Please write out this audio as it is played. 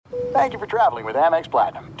Thank you for traveling with Amex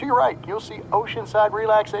Platinum. To your right, you'll see oceanside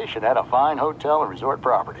relaxation at a fine hotel and resort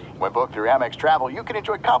property. When booked through Amex Travel, you can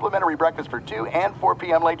enjoy complimentary breakfast for 2 and 4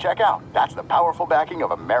 p.m. late checkout. That's the powerful backing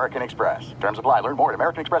of American Express. Terms apply. Learn more at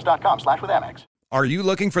americanexpress.com/withAmex. Are you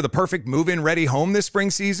looking for the perfect move-in ready home this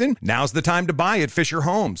spring season? Now's the time to buy at Fisher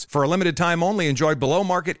Homes. For a limited time only, enjoy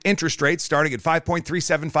below-market interest rates starting at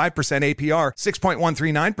 5.375% APR,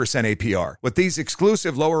 6.139% APR. With these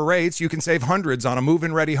exclusive lower rates, you can save hundreds on a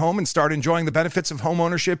move-in ready home and start enjoying the benefits of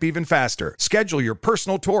homeownership even faster. Schedule your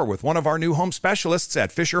personal tour with one of our new home specialists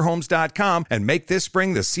at FisherHomes.com and make this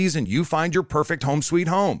spring the season you find your perfect home sweet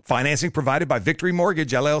home. Financing provided by Victory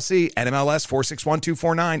Mortgage, LLC, NMLS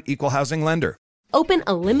 461249, Equal Housing Lender. Open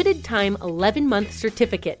a limited-time 11-month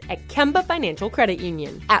certificate at Kemba Financial Credit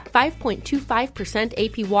Union. At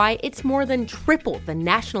 5.25% APY, it's more than triple the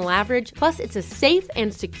national average, plus it's a safe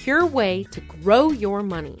and secure way to grow your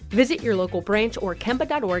money. Visit your local branch or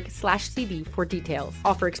kemba.org/cd for details.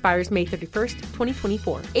 Offer expires May 31st,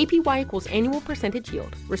 2024. APY equals annual percentage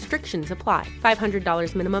yield. Restrictions apply.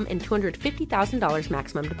 $500 minimum and $250,000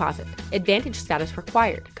 maximum deposit. Advantage status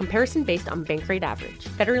required. Comparison based on bank rate average.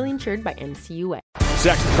 Federally insured by NCUA.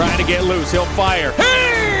 Sexton trying to get loose. He'll fire.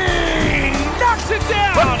 Hey! Knocks it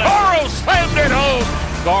down. Burrow slammed it home.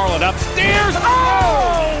 Garland upstairs.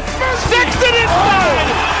 Oh! Sexton inside.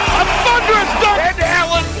 A thunderous dunk. And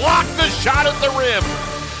Allen blocked the shot at the rim.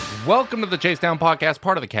 Welcome to the Chase Down Podcast,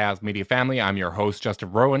 part of the Cavs Media family. I'm your host,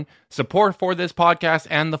 Justin Rowan. Support for this podcast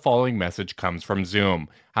and the following message comes from Zoom.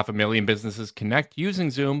 500,000 businesses connect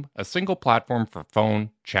using Zoom, a single platform for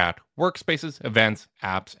phone, chat, workspaces, events,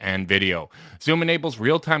 apps, and video. Zoom enables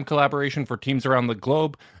real-time collaboration for teams around the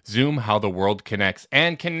globe. Zoom, how the world connects.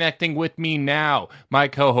 And connecting with me now, my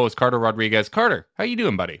co-host, Carter Rodriguez. Carter, how you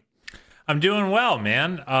doing, buddy? I'm doing well,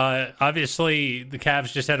 man. Obviously, the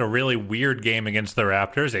Cavs just had a really weird game against the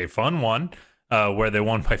Raptors, a fun one, where they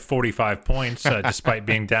won by 45 points, despite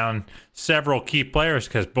being down several key players,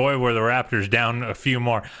 because, boy, were the Raptors down a few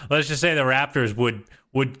more. Let's just say the Raptors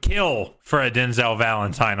would kill for a Denzel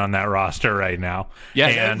Valentine on that roster right now. Yeah,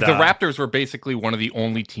 and the Raptors were basically one of the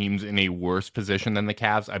only teams in a worse position than the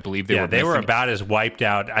Cavs. I believe they were about as wiped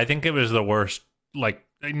out. I think it was the worst,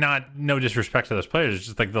 no disrespect to those players, it's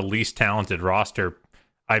just like the least talented roster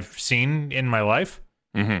I've seen in my life.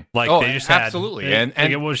 Mm-hmm. They just absolutely, and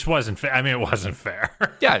it just wasn't fair. I mean, it wasn't fair.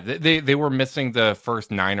 Yeah, they were missing the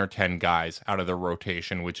first 9 or 10 guys out of the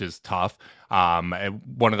rotation, which is tough.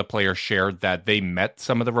 One of the players shared that they met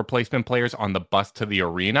some of the replacement players on the bus to the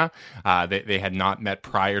arena. They had not met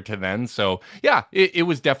prior to then. So, yeah, it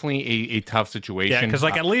was definitely a tough situation. Yeah, because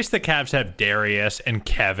at least the Cavs have Darius and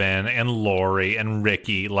Kevin and Laurie and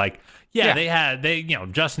Ricky.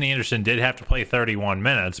 Justin Anderson did have to play 31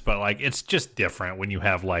 minutes, but it's just different when you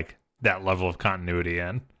have that level of continuity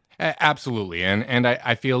in. Absolutely, and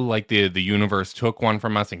I feel like the universe took one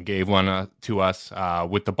from us and gave one to us.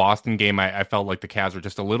 With the Boston game, I felt like the Cavs were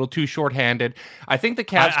just a little too shorthanded. I think the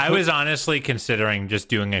Cavs... I was honestly considering just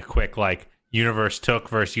doing a quick universe took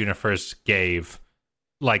versus universe gave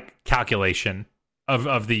calculation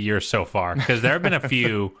of the year so far, because there have been a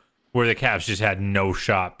few where the Cavs just had no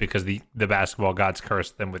shot because the basketball gods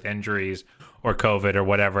cursed them with injuries or COVID or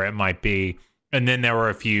whatever it might be. And then there were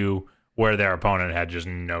a few where their opponent had just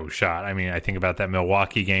no shot. I mean, I think about that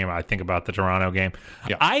Milwaukee game. I think about the Toronto game.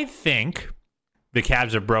 Yeah. I think the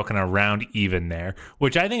Cavs have broken around even there,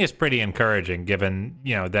 which I think is pretty encouraging given,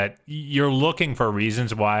 that you're looking for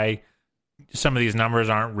reasons why some of these numbers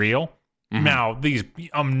aren't real. Mm-hmm. Now, these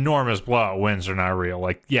enormous blowout wins are not real.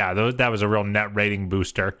 That was a real net rating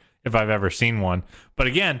booster if I've ever seen one. But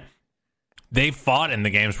again, they fought in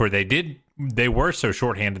the games where they were so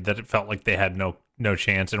shorthanded that it felt like they had no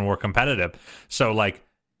chance and were competitive. So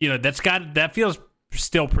that feels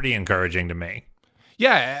still pretty encouraging to me.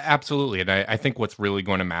 Yeah, absolutely. And I think what's really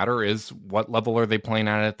going to matter is what level are they playing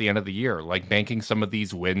at the end of the year? Banking some of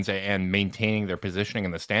these wins and maintaining their positioning in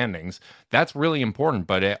the standings, that's really important.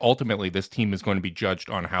 But ultimately, this team is going to be judged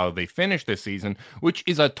on how they finish this season, which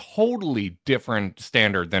is a totally different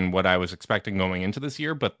standard than what I was expecting going into this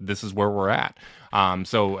year. But this is where we're at.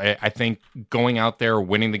 So I think going out there,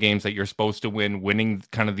 winning the games that you're supposed to win, winning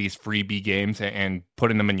kind of these freebie games and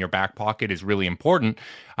putting them in your back pocket is really important,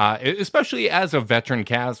 especially as a veteran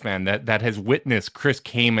Cavs fan that has witnessed Chris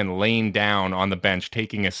Kaman laying down on the bench,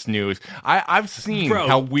 taking a snooze. I've seen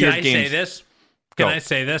how weird games... Can I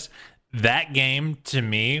say this? That game, to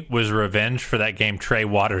me, was revenge for that game Trey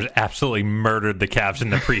Waters absolutely murdered the Cavs in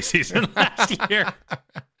the preseason last year.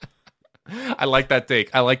 I like that take.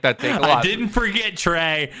 a lot. I didn't forget,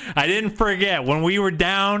 Trey. I didn't forget. When we were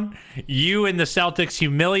down, you and the Celtics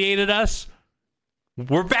humiliated us.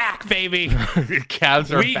 We're back, baby.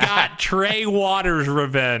 Cavs are we back. got Trey Waters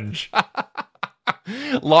revenge.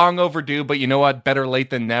 Long overdue, but you know what? Better late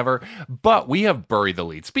than never. But we have buried the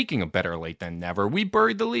lead. Speaking of better late than never, we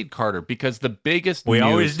buried the lead, Carter, because the biggest We news,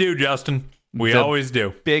 always do, Justin. We always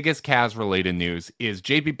do. Biggest Cavs-related news is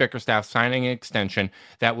JB Bickerstaff signing an extension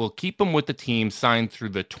that will keep him with the team signed through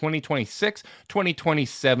the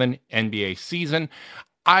 2026-2027 NBA season.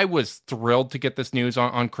 I was thrilled to get this news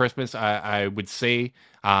on Christmas. I would say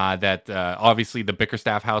that obviously the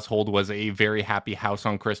Bickerstaff household was a very happy house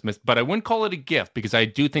on Christmas, but I wouldn't call it a gift because I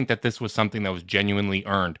do think that this was something that was genuinely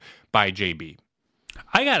earned by JB.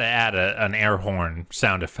 I got to add an air horn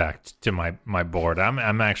sound effect to my board.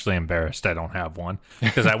 I'm actually embarrassed I don't have one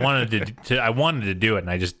because I wanted to do it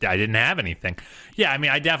and I didn't have anything. Yeah, I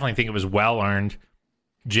mean, I definitely think it was well earned.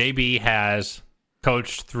 JB has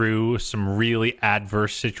coached through some really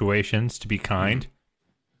adverse situations, to be kind,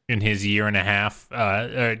 in his year and a half.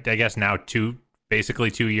 I guess now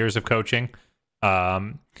basically 2 years of coaching,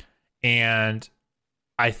 and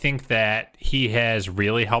I think that he has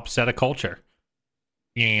really helped set a culture.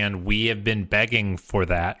 And we have been begging for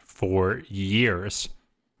that for years.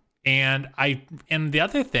 And the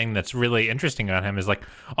other thing that's really interesting about him is like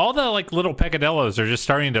all the like little peccadillos are just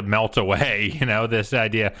starting to melt away. You know, this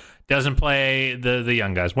idea doesn't play the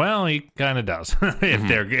young guys. Well, he kind of does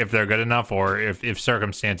if they're good enough or if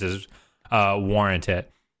circumstances warrant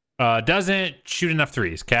it. Doesn't shoot enough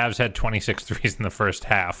threes. Cavs had 26 threes in the first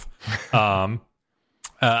half,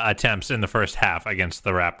 attempts in the first half against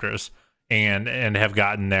the Raptors. And have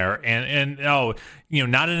gotten there and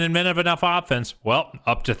not an admit of enough offense. Well,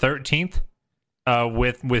 up to 13th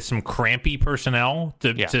with some crampy personnel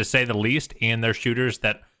to say the least, and their shooters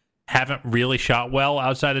that haven't really shot well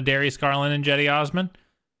outside of Darius Garland and Cedi Osman.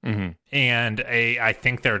 Mm-hmm. And I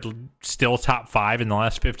think they're still top 5 in the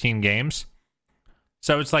last 15 games.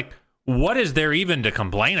 So it's like, what is there even to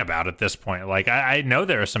complain about at this point? Like, I know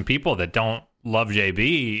there are some people that don't love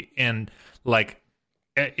JB, and like,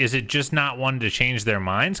 is it just not one to change their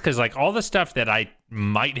minds? Because like all the stuff that I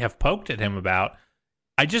might have poked at him about,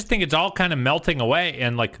 I just think it's all kind of melting away.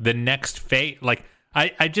 And like the next phase, like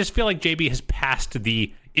I just feel like JB has passed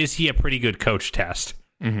the is he a pretty good coach test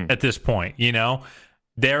at this point. You know,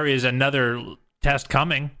 there is another test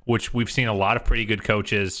coming, which we've seen a lot of pretty good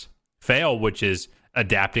coaches fail, which is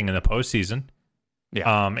adapting in the postseason.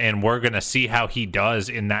 Yeah. And we're going to see how he does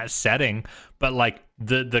in that setting. But like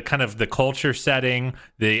the kind of the culture setting,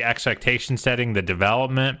 the expectation setting, the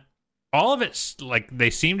development, all of it's like they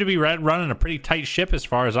seem to be running a pretty tight ship as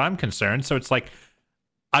far as I'm concerned. So it's like,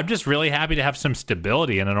 I'm just really happy to have some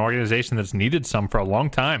stability in an organization that's needed some for a long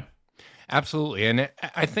time. Absolutely. And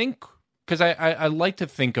I think, because I like to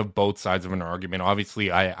think of both sides of an argument.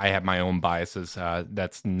 Obviously, I have my own biases.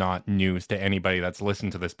 That's not news to anybody that's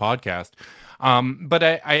listened to this podcast. But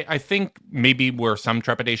I think maybe where some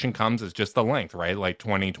trepidation comes is just the length, right? Like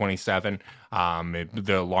 2027,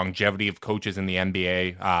 the longevity of coaches in the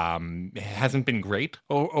NBA hasn't been great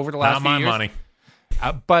over the last few years. Not my money.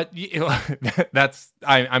 But that's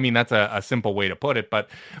a simple way to put it. But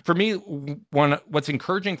for me, what's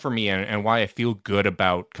encouraging for me and why I feel good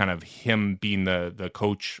about kind of him being the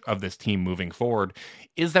coach of this team moving forward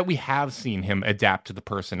is that we have seen him adapt to the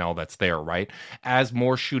personnel that's there, right? As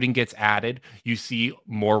more shooting gets added, you see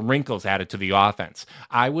more wrinkles added to the offense.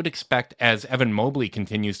 I would expect as Evan Mobley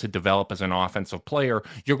continues to develop as an offensive player,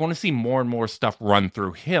 you're going to see more and more stuff run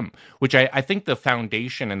through him, which I think the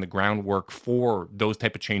foundation and the groundwork for those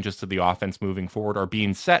type of changes to the offense moving forward are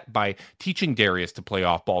being set by teaching Darius to play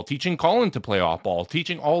off ball, teaching Colin to play off ball,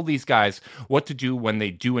 teaching all these guys what to do when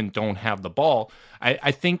they do and don't have the ball.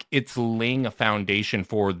 I think it's laying a foundation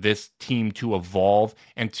for this team to evolve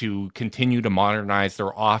and to continue to modernize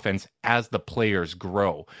their offense as the players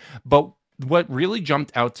grow. But what really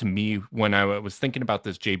jumped out to me when I was thinking about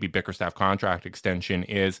this JB Bickerstaff contract extension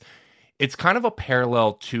is it's kind of a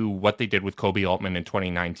parallel to what they did with Kobe Altman in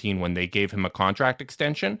 2019 when they gave him a contract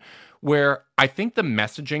extension, where I think the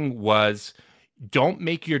messaging was, don't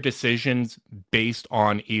make your decisions based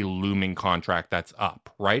on a looming contract that's up,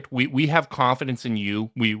 right? We have confidence in you.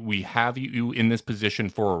 We have you in this position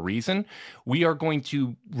for a reason. We are going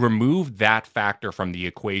to remove that factor from the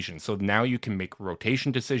equation. So now you can make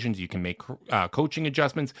rotation decisions. You can make coaching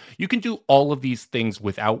adjustments. You can do all of these things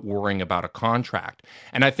without worrying about a contract.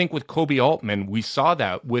 And I think with Kobe Altman, we saw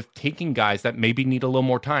that with taking guys that maybe need a little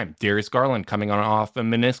more time. Darius Garland coming off a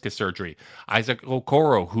meniscus surgery. Isaac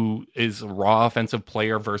Okoro, who is raw offensive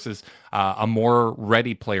player versus a more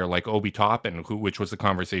ready player like Obi Toppin, which was the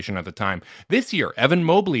conversation at the time. This year, Evan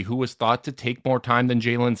Mobley, who was thought to take more time than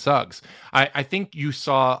Jalen Suggs. I think you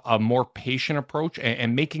saw a more patient approach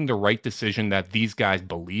and making the right decision that these guys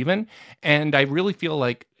believe in. And I really feel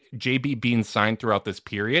like JB being signed throughout this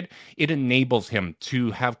period, it enables him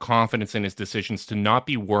to have confidence in his decisions, to not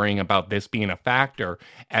be worrying about this being a factor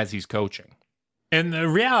as he's coaching. And the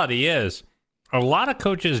reality is, a lot of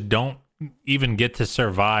coaches don't even get to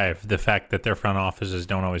survive the fact that their front offices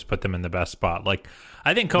don't always put them in the best spot. Like,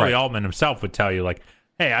 I think Kobe Altman himself would tell you, like,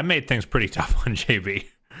 hey, I made things pretty tough on JB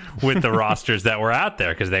with the rosters that were out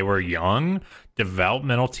there because they were young,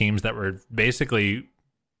 developmental teams that were basically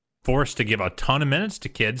forced to give a ton of minutes to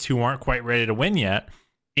kids who aren't quite ready to win yet,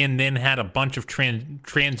 and then had a bunch of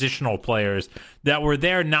transitional players that were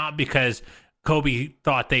there not because Kobe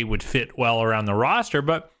thought they would fit well around the roster,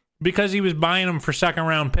 but because he was buying them for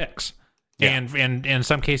second-round picks. Yeah. And in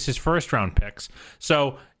some cases, first-round picks.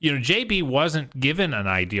 So, JB wasn't given an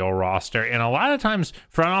ideal roster, and a lot of times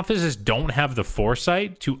front offices don't have the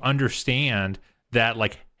foresight to understand that,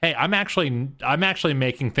 like, hey, I'm actually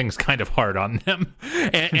making things kind of hard on them,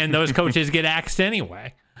 and those coaches get axed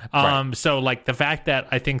anyway. So, like, the fact that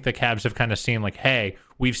I think the Cavs have kind of seen, like, hey,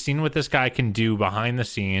 we've seen what this guy can do behind the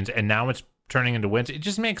scenes, and now it's turning into wins. It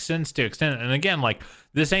just makes sense to extend it. And again, like,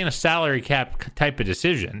 this ain't a salary cap type of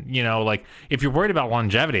decision. Like, if you're worried about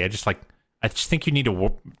longevity, I just think you need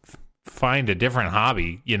to find a different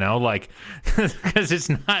hobby. Like, because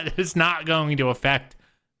it's not going to affect.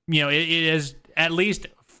 It is, at least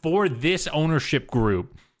for this ownership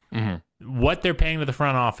group, what they're paying to the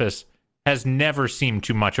front office has never seemed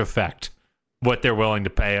to much affect what they're willing to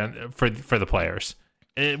pay for the players.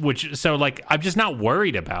 So, like, I'm just not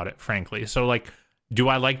worried about it, frankly. So, like, do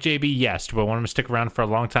I like JB? Yes. Do I want him to stick around for a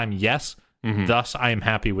long time? Yes. Thus, I am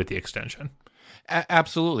happy with the extension.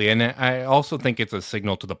 Absolutely. And I also think it's a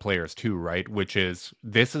signal to the players too, right? Which is,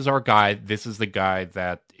 this is our guy. This is the guy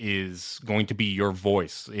that is going to be your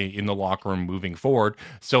voice in the locker room moving forward.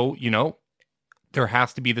 So, there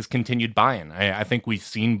has to be this continued buy-in. I think we've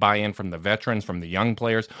seen buy-in from the veterans, from the young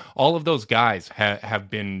players. All of those guys have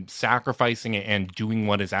been sacrificing and doing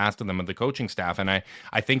what is asked of them of the coaching staff. And I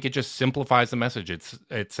think it just simplifies the message.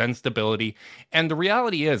 It sends stability. And the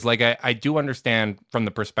reality is, like, I do understand from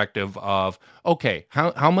the perspective of, okay,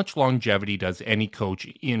 how much longevity does any coach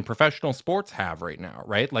in professional sports have right now,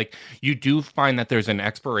 right? Like, you do find that there's an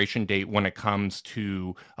expiration date when it comes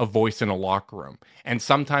to a voice in a locker room. And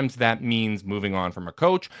sometimes that means moving on from a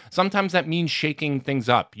coach. Sometimes that means shaking things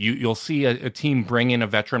up. You'll see a team bring in a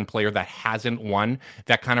veteran player that hasn't won,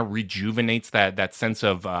 that kind of rejuvenates that sense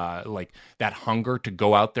of like that hunger to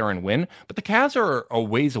go out there and win. But the Cavs are a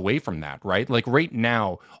ways away from that, right? Like, right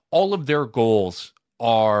now, all of their goals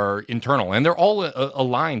are internal, and they're all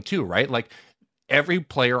aligned too, right? Like, every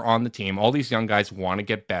player on the team, all these young guys want to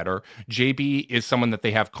get better. JB is someone that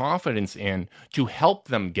they have confidence in to help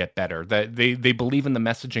them get better, that they believe in the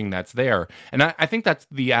messaging that's there. And I think that's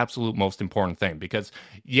the absolute most important thing, because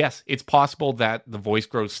yes, it's possible that the voice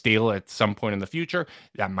grows stale at some point in the future.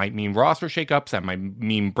 That might mean roster shakeups. That might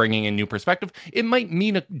mean bringing in new perspective. It might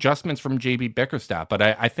mean adjustments from JB Bickerstaff, but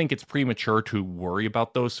I think it's premature to worry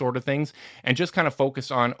about those sort of things and just kind of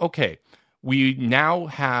focus on, okay, we now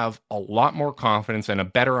have a lot more confidence and a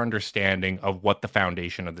better understanding of what the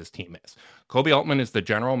foundation of this team is. Kobe Altman is the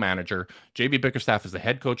general manager. JB Bickerstaff is the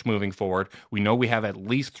head coach moving forward. We know we have at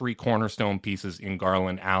least 3 cornerstone pieces in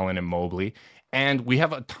Garland, Allen, and Mobley. And we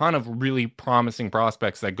have a ton of really promising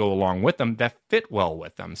prospects that go along with them that fit well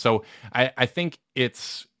with them. So I think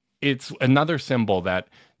it's another symbol that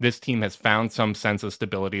this team has found some sense of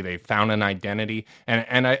stability. They found an identity,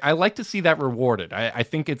 and I like to see that rewarded. I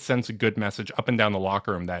think it sends a good message up and down the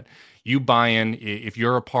locker room that you buy in. If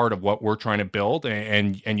you're a part of what we're trying to build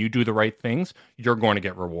and you do the right things, you're going to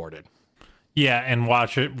get rewarded. Yeah, and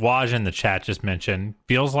Waj in the chat just mentioned,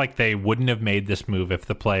 feels like they wouldn't have made this move if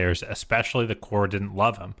the players, especially the core, didn't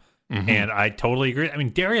love him. And I totally agree. I mean,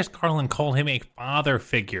 Darius Garland called him a father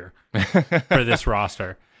figure for this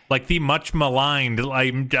roster. Like, the much maligned,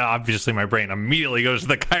 like, obviously my brain immediately goes to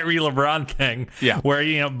the Kyrie LeBron thing. Yeah.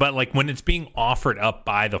 Where, but like when it's being offered up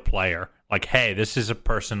by the player, like, hey, this is a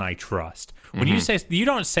person I trust. When you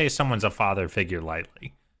don't say someone's a father figure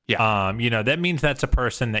lightly. Yeah. That means that's a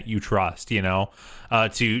person that you trust, to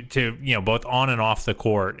both on and off the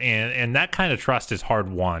court. And that kind of trust is hard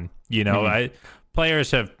won.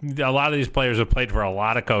 a lot of these players have played for a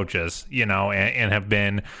lot of coaches, and have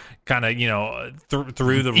been kind of,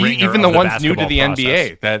 through the ringer. Even the ones new to the process.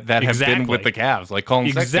 NBA that have been with the Cavs, like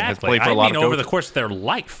Colin Sexton has played for a lot of coaches. Over the course of their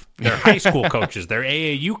life, their high school coaches, their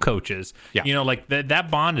AAU coaches, like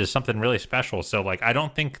that bond is something really special. So like, I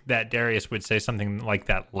don't think that Darius would say something like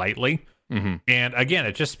that lightly. Mm-hmm. And again,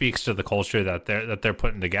 it just speaks to the culture that they're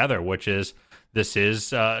putting together, which is this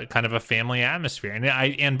is kind of a family atmosphere.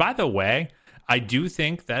 And by the way, I do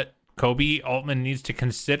think that Koby Altman needs to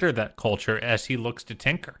consider that culture as he looks to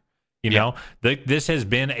tinker. You know, this has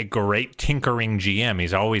been a great tinkering GM.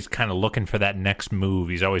 He's always kind of looking for that next move.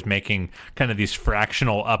 He's always making kind of these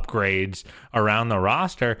fractional upgrades around the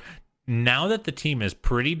roster. Now that the team is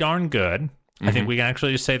pretty darn good, I think we can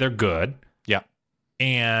actually just say they're good. Yeah.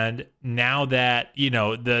 And now that, the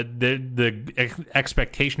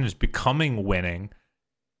expectation is becoming winning,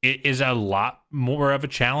 it is a lot more of a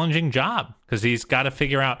challenging job because he's got to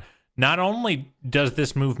figure out, not only does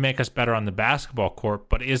this move make us better on the basketball court,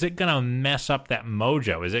 but is it going to mess up that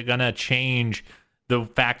mojo? Is it going to change the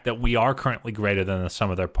fact that we are currently greater than the sum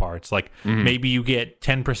of their parts? Like maybe you get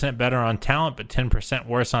 10% better on talent, but 10%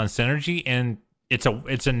 worse on synergy, and it's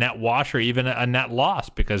a net wash or even a net loss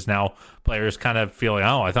because now players kind of feel like,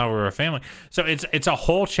 oh, I thought we were a family. So it's a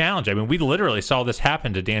whole challenge. I mean, we literally saw this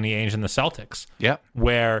happen to Danny Ainge and the Celtics. Yeah.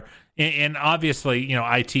 Where and obviously,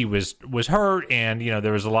 IT was hurt, and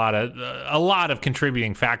there was a lot of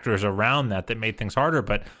contributing factors around that made things harder.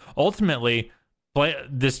 But ultimately,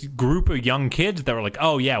 this group of young kids that were like,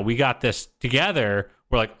 oh yeah, we got this together.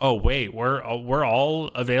 We're like, oh wait, we're all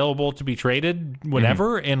available to be traded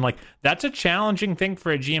whenever, and like that's a challenging thing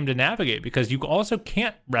for a GM to navigate because you also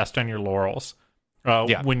can't rest on your laurels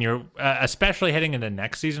when you're, especially heading into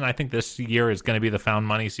next season. I think this year is going to be the found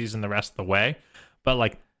money season the rest of the way, but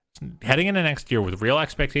like heading into next year with real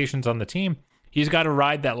expectations on the team, he's got to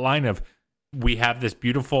ride that line of we have this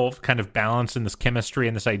beautiful kind of balance and this chemistry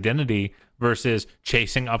and this identity versus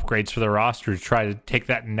chasing upgrades for the roster to try to take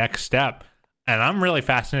that next step. And I'm really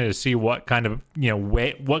fascinated to see what kind of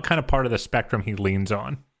what kind of part of the spectrum he leans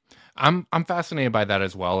on. I'm fascinated by that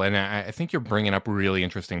as well, and I think you're bringing up really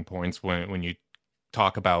interesting points when you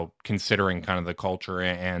talk about considering kind of the culture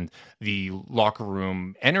and the locker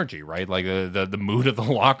room energy, right? Like the mood of the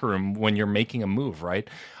locker room when you're making a move, right?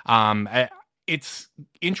 It's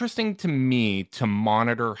interesting to me to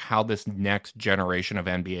monitor how this next generation of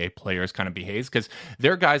NBA players kind of behaves because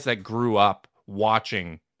they're guys that grew up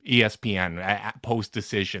watching ESPN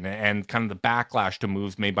post-decision and kind of the backlash to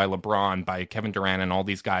moves made by LeBron, by Kevin Durant, and all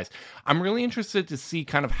these guys. I'm really interested to see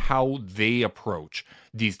kind of how they approach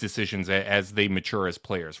these decisions as they mature as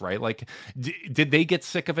players, right? Like, did they get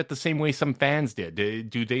sick of it the same way some fans did?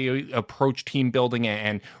 Do they approach team building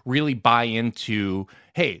and really buy into,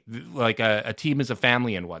 hey, like a team is a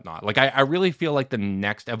family and whatnot? Like, I really feel like the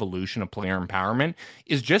next evolution of player empowerment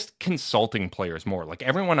is just consulting players more. Like,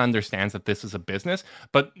 everyone understands that this is a business,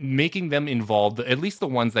 but making them involved, at least the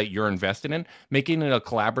ones that you're invested in, making it a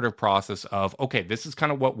collaborative process of, okay, this is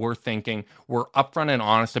kind of what we're thinking. We're upfront and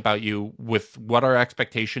honest about you with what our expectations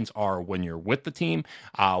are when you're with the team,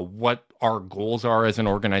 what our goals are as an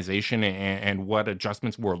organization, and what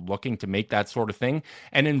adjustments we're looking to make, that sort of thing,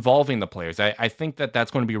 and involving the players. I think that's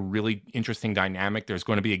going to be a really interesting dynamic. There's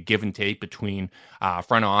going to be a give and take between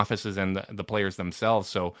front offices and the players themselves.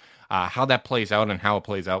 So how that plays out and how it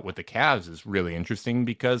plays out with the Cavs is really interesting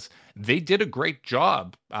because they did a great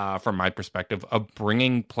job, from my perspective, of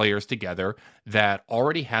bringing players together that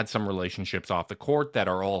already had some relationships off the court, that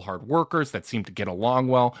are all hard workers, that seem to get along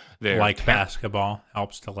well. They're basketball.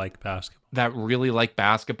 Helps to like basketball. That really like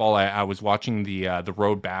basketball. I was watching the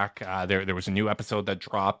Road Back. There was a new episode that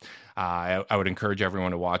dropped. I would encourage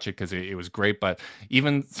everyone to watch it because it was great. But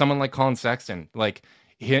even someone like Colin Sexton, like,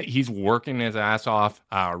 he's working his ass off,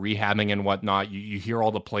 rehabbing and whatnot. You hear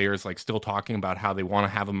all the players like still talking about how they want to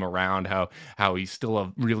have him around, how he's still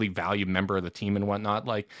a really valued member of the team and whatnot.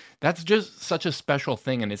 Like, that's just such a special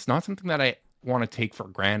thing, and it's not something that I want to take for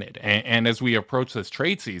granted. And as we approach this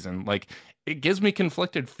trade season, like, it gives me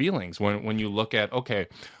conflicted feelings when you look at, okay,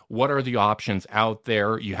 what are the options out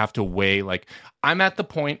there? You have to weigh. Like, I'm at the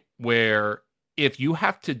point where if you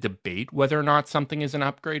have to debate whether or not something is an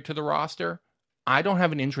upgrade to the roster, I don't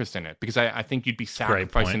have an interest in it because I think you'd be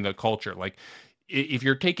sacrificing the culture. Like, if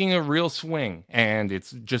you're taking a real swing and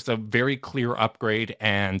it's just a very clear upgrade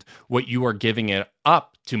and what you are giving it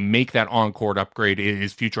up to make that on-court upgrade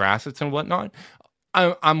is future assets and whatnot,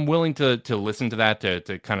 I'm willing to listen to that,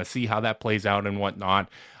 to kind of see how that plays out and whatnot.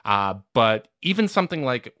 But even something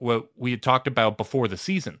like what we had talked about before the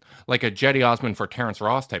season, like a Cedi Osman for Terrence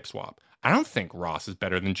Ross type swap, I don't think Ross is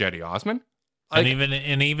better than Cedi Osman.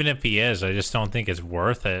 And even if he is, I just don't think it's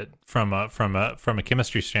worth it from a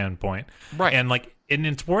chemistry standpoint. Right. And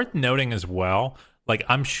it's worth noting as well. Like,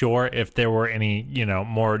 I'm sure if there were any,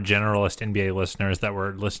 more generalist NBA listeners that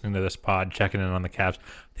were listening to this pod, checking in on the Cavs,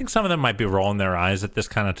 I think some of them might be rolling their eyes at this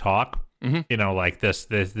kind of talk. Mm-hmm. Like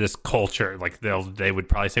this culture. Like they would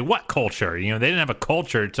probably say, "What culture?" They didn't have a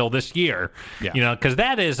culture till this year. Yeah. Because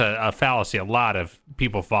that is a fallacy a lot of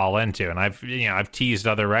people fall into, and I've teased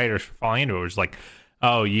other writers for falling into it. It was like,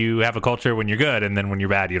 oh, you have a culture when you're good, and then when you're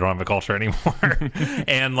bad, you don't have a culture anymore.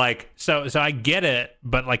 And so I get it,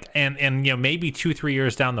 but and maybe 2-3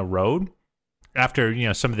 years down the road,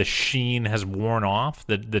 after some of the sheen has worn off,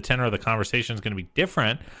 the tenor of the conversation is going to be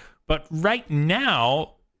different. But right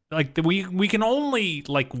now, we can only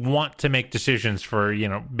want to make decisions for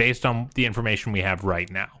based on the information we have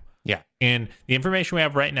right now. Yeah, and the information we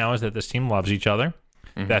have right now is that this team loves each other,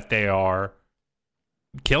 that they are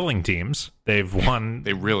killing teams. They've won.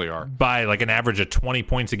 They really are by an average of 20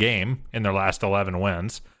 points a game in their last 11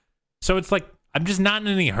 wins. So it's I'm just not in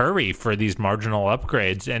any hurry for these marginal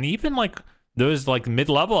upgrades, and even those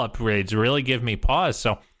mid-level upgrades really give me pause.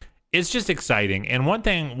 So it's just exciting. And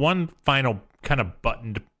one final kind of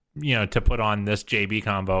button to put on this JB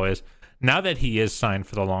combo is, now that he is signed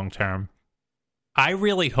for the long term, I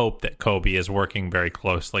really hope that Kobe is working very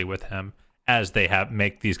closely with him as they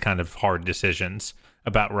make these kind of hard decisions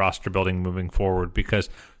about roster building moving forward, because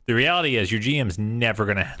the reality is your GM's never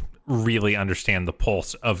going to really understand the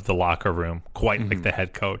pulse of the locker room quite like the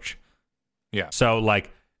head coach. Yeah. So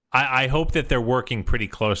I hope that they're working pretty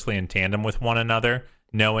closely in tandem with one another,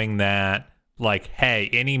 knowing that hey,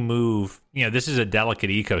 any move, this is a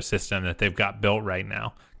delicate ecosystem that they've got built right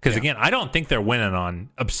now. Because again, I don't think they're winning on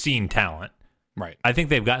obscene talent. Right. I think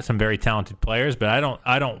they've got some very talented players, but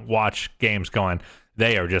I don't watch games going,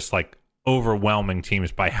 they are just overwhelming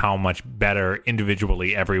teams by how much better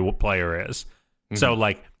individually every player is. So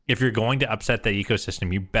if you're going to upset that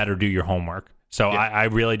ecosystem, you better do your homework. So I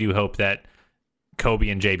really do hope that Kobe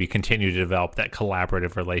and JB continue to develop that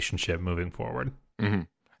collaborative relationship moving forward. Mm-hmm.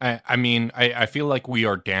 I feel like we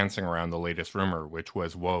are dancing around the latest rumor, which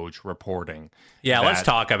was Woj reporting. Yeah, let's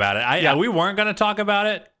talk about it. We weren't going to talk about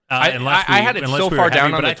it. I had it so far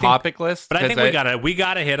down on the topic list, but I think we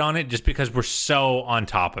gotta hit on it just because we're so on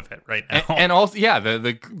top of it right now. And also,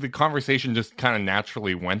 the conversation just kind of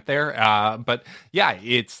naturally went there. But yeah,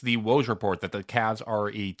 it's the Woj report that the Cavs are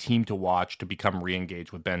a team to watch to become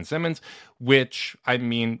re-engaged with Ben Simmons, which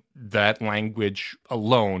that language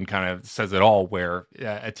alone kind of says it all. Where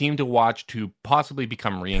a team to watch to possibly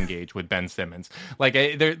become re-engaged with Ben Simmons,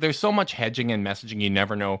 there's so much hedging and messaging, you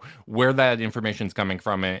never know where that information's coming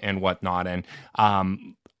from and whatnot. And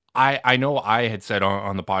I know I had said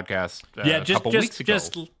on the podcast a couple weeks ago.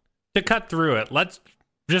 Just to cut through it, let's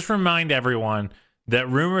just remind everyone that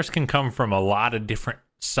rumors can come from a lot of different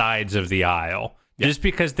sides of the aisle. Yeah. Just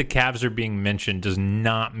because the Cavs are being mentioned does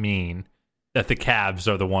not mean that the Cavs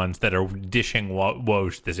are the ones that are dishing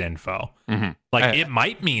Woj this info. Mm-hmm. It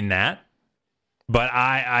might mean that, but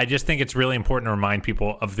I just think it's really important to remind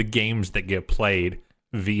people of the games that get played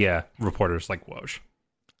via reporters like Woj.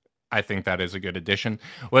 I think that is a good addition.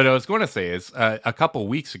 What I was going to say is a couple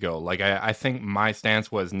weeks ago, I think my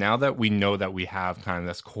stance was, now that we know that we have kind of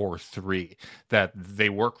this core three, that they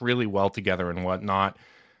work really well together and whatnot,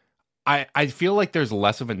 I feel like there's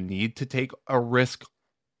less of a need to take a risk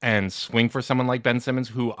and swing for someone like Ben Simmons,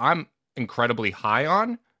 who I'm incredibly high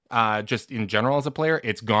on. Just in general as a player,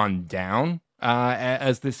 it's gone down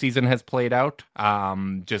as this season has played out,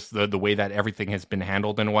 just the way that everything has been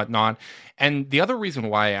handled and whatnot. And the other reason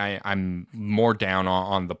why I'm more down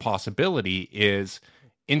on the possibility is,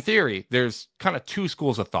 in theory, there's kind of two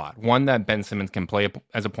schools of thought. One, that Ben Simmons can play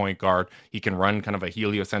as a point guard. He can run kind of a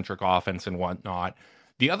heliocentric offense and whatnot.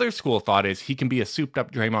 The other school of thought is he can be a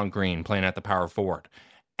souped-up Draymond Green playing at the power forward.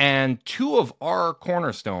 And two of our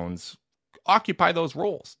cornerstones occupy those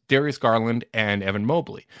roles, Darius Garland and Evan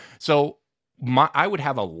Mobley. So I would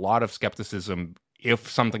have a lot of skepticism if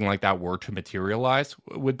something like that were to materialize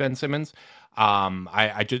with Ben Simmons.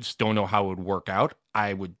 I just don't know how it would work out.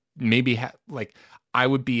 I would maybe I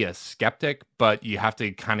would be a skeptic, but you have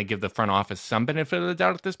to kind of give the front office some benefit of the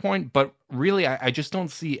doubt at this point. But really, I just don't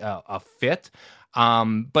see a fit.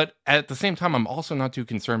 But at the same time, I'm also not too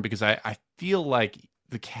concerned, because I feel like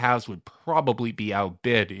the Cavs would probably be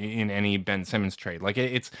outbid in any Ben Simmons trade.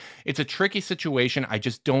 It's a tricky situation. I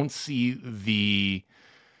just don't see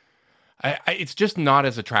it's just not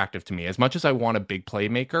as attractive to me. As much as I want a big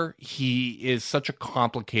playmaker, he is such a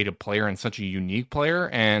complicated player and such a unique player.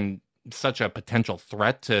 And such a potential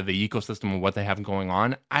threat to the ecosystem of what they have going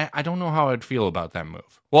on, I don't know how I'd feel about that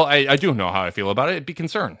move. Well, I do know how I feel about it. It'd be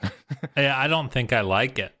concern. Yeah, I don't think I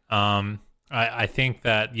like it. I think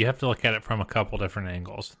that you have to look at it from a couple different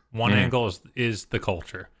angles. One angle is the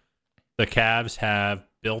culture. The Cavs have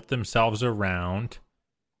built themselves around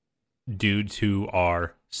dudes who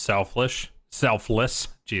are selfless,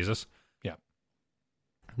 Jesus. Yeah.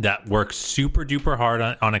 That work super duper hard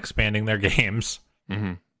on expanding their games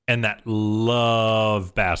and that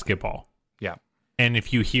love basketball. Yeah. And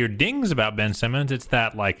if you hear dings about Ben Simmons, it's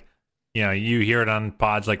that, like, you know, you hear it on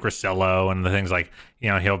pods like Rosillo and the things like, you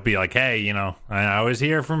know, he'll be like, hey, you know, I always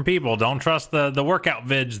hear from people, don't trust the workout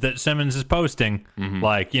vids that Simmons is posting.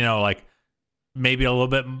 Like, you know, like maybe a little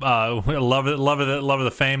bit love of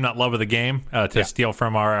the fame, not love of the game, to steal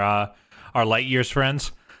from our light years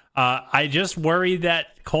friends. I just worry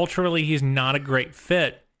that culturally he's not a great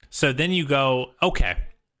fit. So then you go, okay,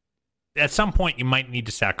 at some point you might need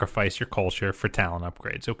to sacrifice your culture for talent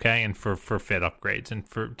upgrades, okay, and for fit upgrades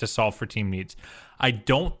and to solve for team needs. I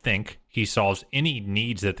don't think he solves any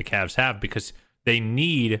needs that the Cavs have because they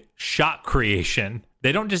need shot creation.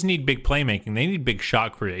 They don't just need big playmaking; they need big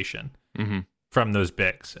shot creation from those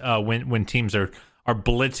bigs. When teams are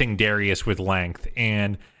blitzing Darius with length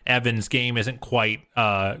and Evans' game isn't quite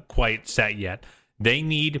set yet, they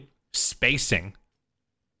need spacing.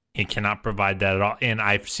 He cannot provide that at all. And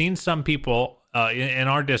I've seen some people in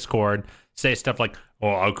our Discord say stuff like, oh,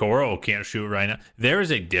 Okoro can't shoot right now. There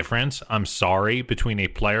is a difference, I'm sorry, between a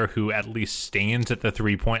player who at least stands at the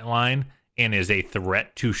three-point line and is a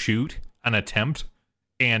threat to shoot an attempt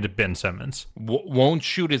and Ben Simmons. Won't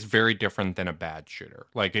shoot is very different than a bad shooter.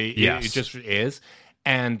 Like, it just is.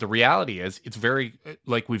 And the reality is, it's very,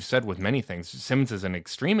 like we've said with many things, Simmons is an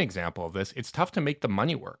extreme example of this. It's tough to make the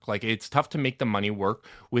money work. Like, it's tough to make the money work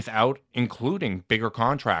without including bigger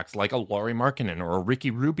contracts like a Lauri Markkanen or a Ricky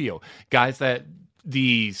Rubio, guys that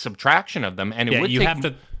the subtraction of them, and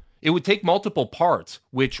it would take multiple parts,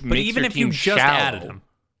 which makes even your if team you just shallow. added them,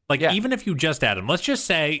 even if you just added them, let's just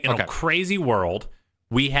say in a crazy world,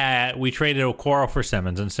 we traded Okoro for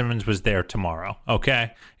Simmons, and Simmons was there tomorrow,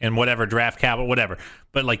 okay? And whatever, draft capital, whatever.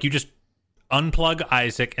 But, like, you just unplug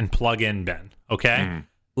Isaac and plug in Ben, okay?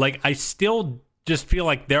 Like, I still just feel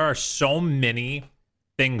like there are so many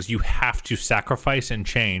things you have to sacrifice and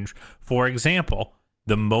change. For example,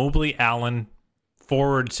 the Mobley-Allen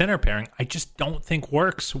forward-center pairing, I just don't think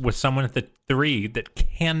works with someone at the three that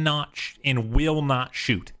cannot and will not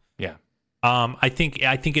shoot. Yeah. I think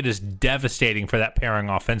it is devastating for that pairing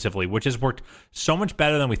offensively, which has worked so much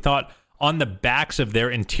better than we thought on the backs of their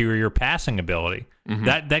interior passing ability.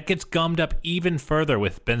 That gets gummed up even further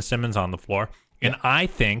with Ben Simmons on the floor. And I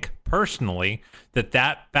think, personally,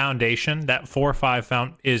 that foundation, that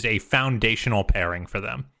 4-5 is a foundational pairing for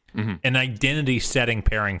them. An identity-setting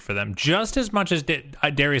pairing for them. Just as much as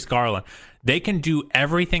Darius Garland. They can do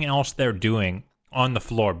everything else they're doing on the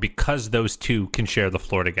floor because those two can share the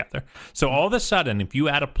floor together. So all of a sudden, if you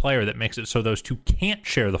add a player that makes it so those two can't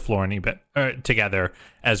share the floor together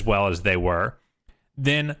as well as they were,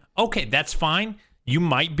 then okay, that's fine. You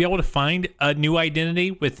might be able to find a new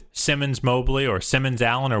identity with Simmons Mobley or Simmons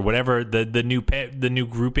Allen or whatever the new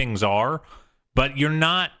groupings are, but you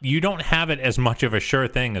don't have it as much of a sure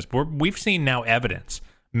thing as we've seen now evidence.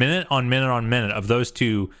 Minute on minute of those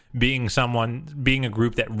two being a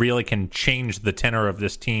group that really can change the tenor of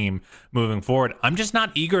this team moving forward. I'm just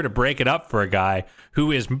not eager to break it up for a guy who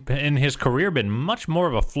is in his career been much more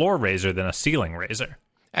of a floor raiser than a ceiling raiser.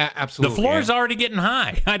 Absolutely. The floor is already getting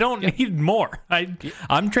high. I don't need more.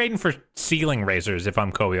 I'm trading for ceiling raisers if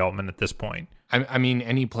I'm Kobe Altman at this point. I mean,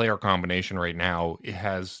 any player combination right now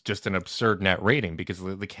has just an absurd net rating because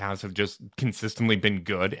the Cavs have just consistently been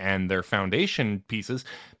good, and their foundation pieces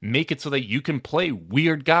make it so that you can play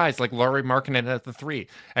weird guys like Lauri Markkanen at the three.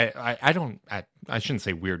 I shouldn't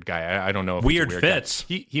say weird guy. I don't know if weird fits.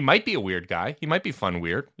 He might be a weird guy. He might be fun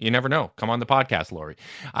weird. You never know. Come on the podcast, Lauri.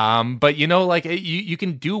 But you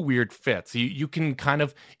can do weird fits. You can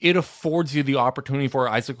it affords you the opportunity for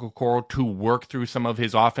Isaac Okoro to work through some of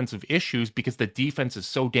his offensive issues because the defense is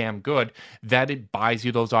so damn good that it buys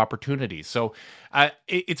you those opportunities. So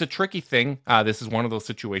it's a tricky thing. This is one of those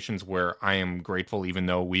situations where I am grateful, even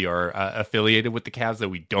though we are affiliated with the Cavs, that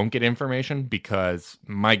we don't get information because,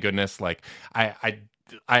 my goodness, like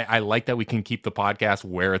I like that we can keep the podcast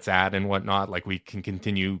where it's at and whatnot. Like we can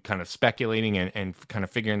continue kind of speculating and kind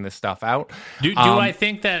of figuring this stuff out. Do I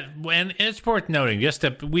think that, and it's worth noting,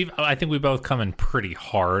 I think we both come in pretty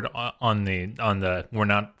hard on the we're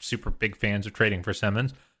not super big fans of trading for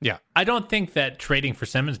Simmons. Yeah. I don't think that trading for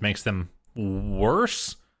Simmons makes them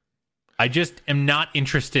worse. I just am not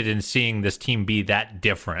interested in seeing this team be that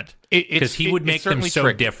different because he would make them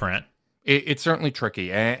so different. It's certainly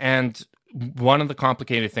tricky. And one of the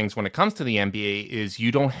complicated things when it comes to the NBA is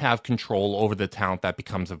you don't have control over the talent that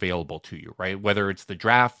becomes available to you, right? Whether it's the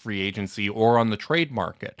draft, free agency, or on the trade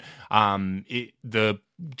market. The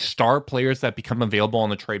star players that become available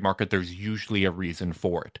on the trade market, there's usually a reason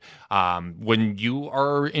for it. When you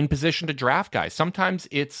are in position to draft guys, sometimes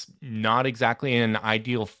it's not exactly an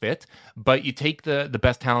ideal fit, but you take the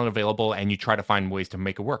best talent available and you try to find ways to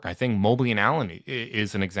make it work. I think Mobley and Allen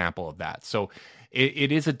is an example of that. So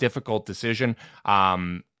it is a difficult decision.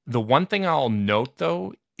 The one thing I'll note,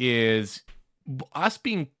 though, is us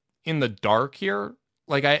being in the dark here.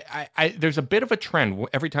 Like, I there's a bit of a trend.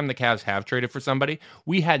 Every time the Cavs have traded for somebody,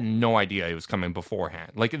 we had no idea it was coming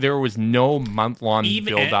beforehand. Like, there was no month-long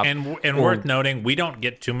build-up. And worth noting, we don't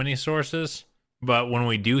get too many sources, but when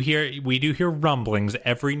we do hear rumblings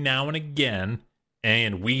every now and again,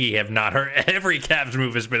 and we have not heard. Every Cavs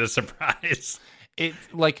move has been a surprise. It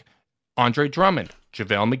like Andre Drummond,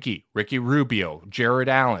 JaVale McGee, Ricky Rubio, Jared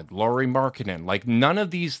Allen, Lauri Markkanen. Like, none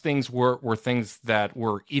of these things were things that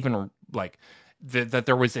were even like that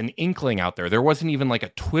there was an inkling out there. There wasn't even like a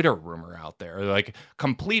Twitter rumor out there. Like,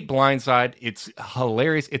 complete blindside. It's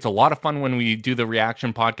hilarious. It's a lot of fun when we do the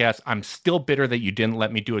reaction podcast. I'm still bitter that you didn't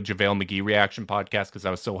let me do a JaVale McGee reaction podcast because I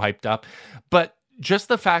was so hyped up. But just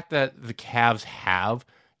the fact that the Cavs have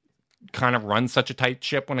kind of run such a tight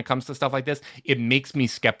ship when it comes to stuff like this, it makes me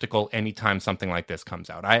skeptical anytime something like this comes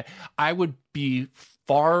out. I would be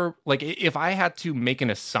far, like, if I had to make an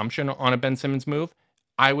assumption on a Ben Simmons move,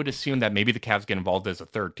 I would assume that maybe the Cavs get involved as a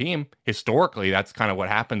third team. Historically, that's kind of what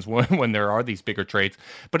happens when there are these bigger trades.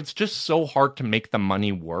 But it's just so hard to make the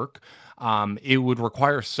money work. It would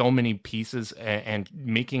require so many pieces and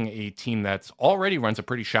making a team that's already runs a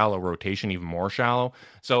pretty shallow rotation even more shallow.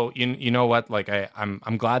 So you know what? Like,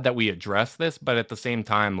 I'm glad that we addressed this, but at the same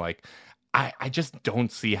time, like, I just don't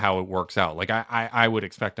see how it works out. Like, I would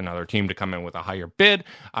expect another team to come in with a higher bid.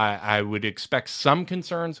 I would expect some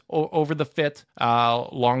concerns over the fit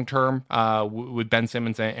long term with Ben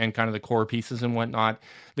Simmons and kind of the core pieces and whatnot.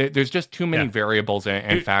 There's just too many variables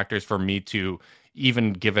and factors for me to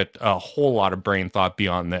even give it a whole lot of brain thought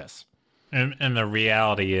beyond this. And the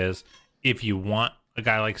reality is, if you want a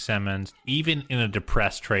guy like Simmons, even in a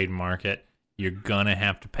depressed trade market, you're going to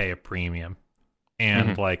have to pay a premium.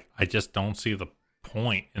 And, like, I just don't see the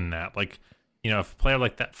point in that. Like, you know, if a player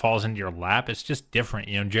like that falls into your lap, it's just different.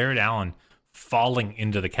 You know, Jared Allen falling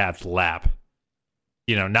into the Cavs' lap,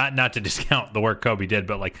 you know, not to discount the work Kobe did,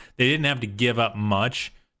 but, like, they didn't have to give up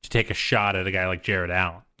much to take a shot at a guy like Jared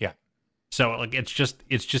Allen. Yeah. So, like, it's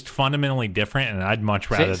just fundamentally different, and I'd much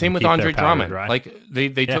rather same with Andre Drummond. Right? Like,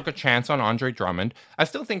 they took a chance on Andre Drummond. I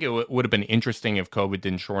still think it would have been interesting if Kobe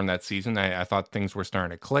didn't shorten that season. I thought things were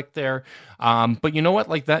starting to click there. But you know what?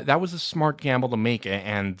 Like, that was a smart gamble to make,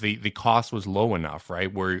 and the cost was low enough,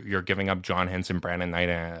 right? Where you're giving up John Henson, Brandon Knight,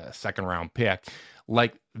 and a second-round pick.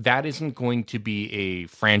 Like, that isn't going to be a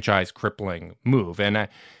franchise-crippling move. And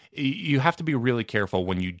you have to be really careful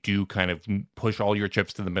when you do kind of push all your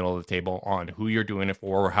chips to the middle of the table on who you're doing it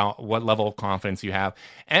for, what level of confidence you have.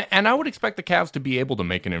 And I would expect the Cavs to be able to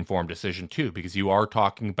make an informed decision too, because you are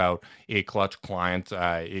talking about a clutch client.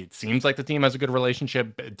 It seems like the team has a good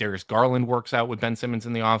relationship. Darius Garland works out with Ben Simmons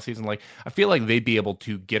in the offseason. Like, I feel like they'd be able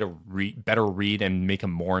to get a better read and make a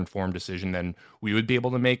more informed decision than we would be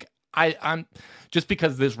able to make. I'm just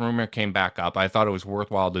because this rumor came back up, I thought it was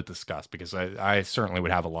worthwhile to discuss, because I certainly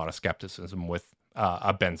would have a lot of skepticism with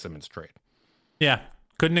a Ben Simmons trade. Yeah,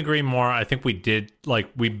 couldn't agree more. I think we did, like,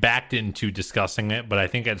 we backed into discussing it, but I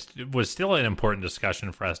think it was still an important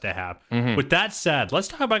discussion for us to have. With that said, let's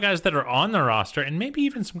talk about guys that are on the roster, and maybe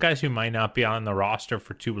even some guys who might not be on the roster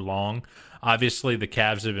for too long. Obviously, the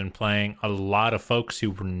Cavs have been playing a lot of folks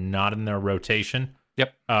who were not in their rotation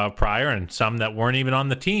prior, and some that weren't even on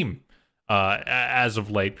the team as of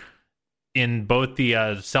late, in both the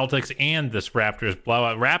Celtics and this Raptors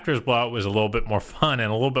blowout. Raptors blowout was a little bit more fun and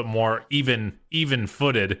a little bit more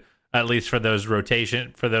even-footed, at least for those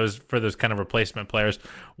rotation, for those kind of replacement players.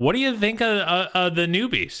 What do you think of the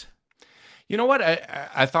newbies? You know what?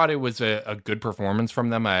 I thought it was a good performance from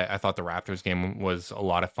them. I thought the Raptors game was a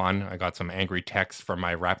lot of fun. I got some angry texts from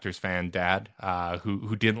my Raptors fan dad,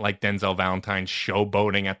 who didn't like Denzel Valentine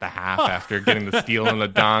showboating at the half after getting the steal and the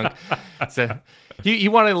dunk. So he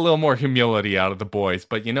wanted a little more humility out of the boys.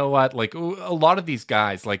 But you know what? Like, a lot of these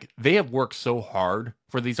guys, like, they have worked so hard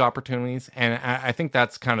for these opportunities. And I think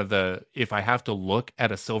that's kind of if I have to look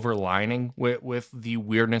at a silver lining with the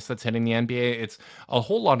weirdness that's hitting the NBA, it's a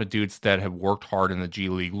whole lot of dudes that have worked hard in the G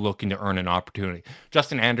League looking to earn an opportunity.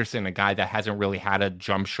 Justin Anderson, a guy that hasn't really had a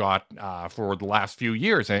jump shot for the last few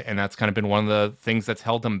years, and that's kind of been one of the things that's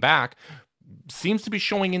held him back, seems to be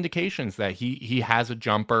showing indications that he has a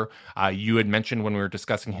jumper. You had mentioned when we were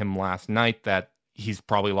discussing him last night that he's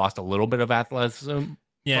probably lost a little bit of athleticism.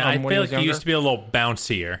 Yeah, I feel like he used to be a little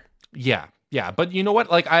bouncier. Yeah, but you know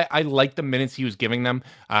what? Like I like the minutes he was giving them.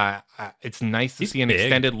 It's nice to see an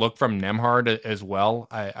extended look from Nembhard as well.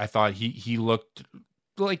 I thought he looked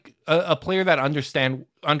like a player that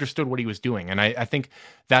understood what he was doing, and I think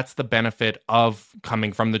that's the benefit of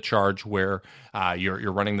coming from the Charge, where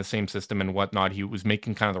you're running the same system and whatnot. He was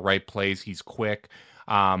making kind of the right plays. He's quick,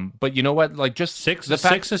 but you know what? Like just six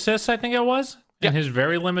assists, I think it was. In his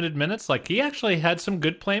very limited minutes, like he actually had some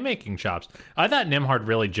good playmaking chops. I thought Nembhard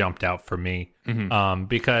really jumped out for me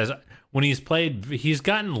because when he's played, he's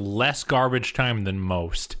gotten less garbage time than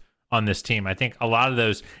most on this team. I think a lot of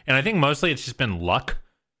those, and I think mostly it's just been luck.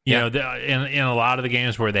 You know, in a lot of the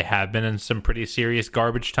games where they have been in some pretty serious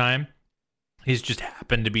garbage time, he's just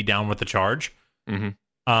happened to be down with the Charge. Nice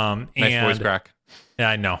and, voice crack. Yeah,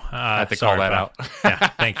 I know. I had to call that out. Yeah,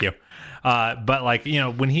 thank you. But like, you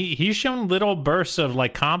know, when he's shown little bursts of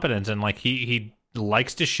like competence, and like he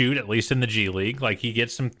likes to shoot, at least in the G League. Like he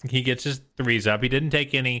gets his threes up. He didn't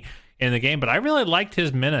take any in the game, but I really liked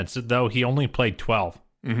his minutes, though he only played 12.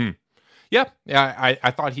 Yeah,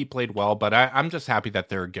 I thought he played well, but I'm just happy that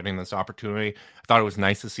they're getting this opportunity. I thought it was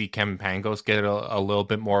nice to see Kevin Pangos get a little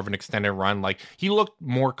bit more of an extended run. Like, he looked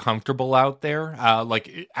more comfortable out there,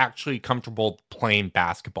 like actually comfortable playing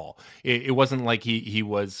basketball. It wasn't like he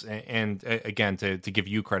was, and again, to give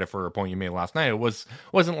you credit for a point you made last night,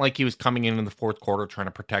 wasn't like he was coming in the fourth quarter trying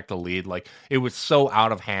to protect the lead. Like, it was so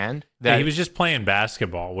out of hand that he was just playing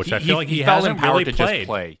basketball, which I feel like he felt hasn't empowered really to played. just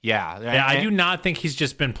play. Yeah, I do not think he's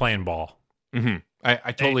just been playing ball.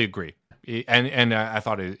 I totally agree. And I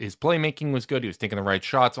thought his playmaking was good. He was taking the right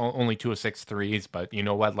shots, only 2 of 6 threes. But you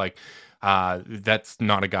know what? Like, that's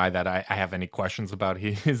not a guy that I have any questions about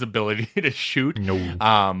his ability to shoot.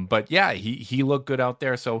 No. But yeah, he looked good out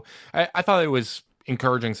there. So I thought it was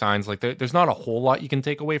encouraging signs. Like, there's not a whole lot you can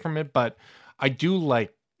take away from it, but I do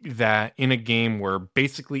like that in a game where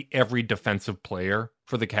basically every defensive player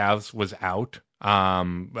for the Cavs was out.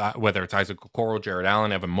 Whether it's Isaac Okoro, Jared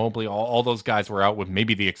Allen, Evan Mobley, all those guys were out with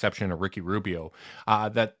maybe the exception of Ricky Rubio,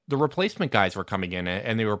 that the replacement guys were coming in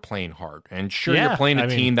and they were playing hard. And sure, you're playing a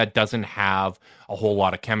team that doesn't have a whole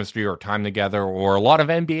lot of chemistry or time together or a lot of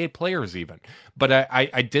NBA players even. But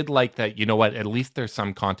I did like that, you know what, at least there's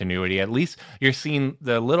some continuity. At least you're seeing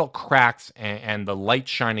the little cracks and the light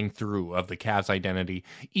shining through of the Cavs identity,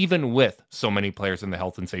 even with so many players in the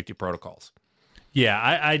health and safety protocols. Yeah,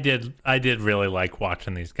 I did really like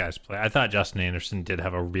watching these guys play. I thought Justin Anderson did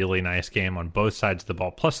have a really nice game on both sides of the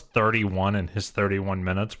ball, plus 31 in his 31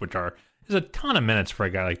 minutes, which is a ton of minutes for a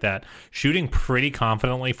guy like that. Shooting pretty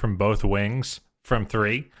confidently from both wings from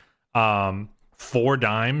 3. 4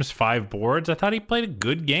 dimes, 5 boards. I thought he played a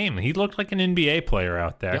good game. He looked like an NBA player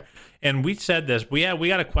out there. Yep. And we said this. We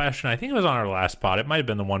got a question. I think it was on our last pod. It might have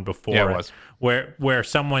been the one before. Yeah, it was. Where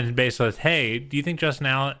someone basically said, "Hey, do you think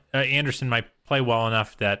Justin Anderson might play well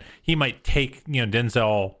enough that he might take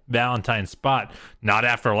Denzel Valentine's spot?" Not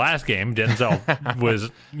after last game. Denzel was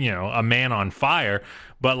a man on fire.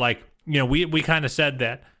 But we kind of said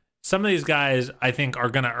that some of these guys I think are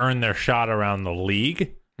going to earn their shot around the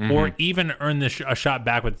league. Mm-hmm. Or even earn a shot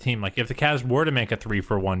back with the team. Like, if the Cavs were to make a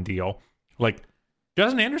 3-for-1 deal, like,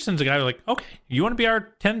 Justin Anderson's a guy who's like, okay, you want to be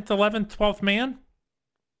our 10th, 11th, 12th man?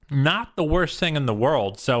 Not the worst thing in the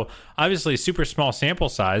world. So, obviously, super small sample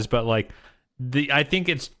size, but, I think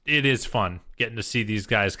it is fun getting to see these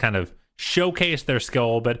guys kind of showcase their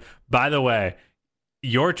skill. But, by the way,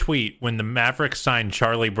 your tweet when the Mavericks signed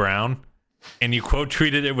Charlie Brown, and you quote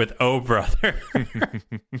tweeted it with "Oh brother,"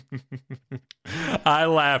 I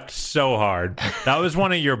laughed so hard. That was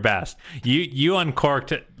one of your best. You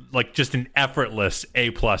uncorked it like just an effortless A+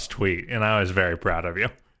 tweet, and I was very proud of you.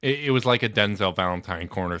 It was like a Denzel Valentine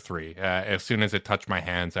corner 3. As soon as it touched my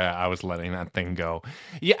hands, I was letting that thing go.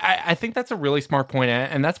 Yeah, I think that's a really smart point,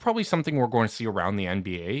 and that's probably something we're going to see around the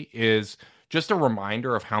NBA is just a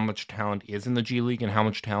reminder of how much talent is in the G League and how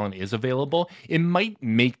much talent is available, it might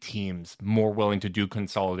make teams more willing to do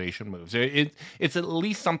consolidation moves. It's at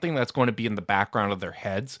least something that's going to be in the background of their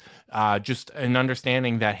heads, just an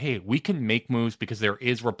understanding that, hey, we can make moves because there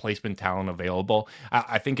is replacement talent available.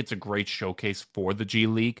 I think it's a great showcase for the G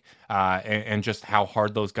League and just how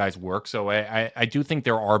hard those guys work. So I do think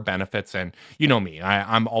there are benefits, and you know me,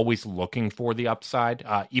 I'm always looking for the upside,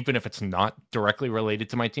 even if it's not directly related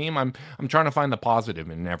to my team. I'm trying to find the positive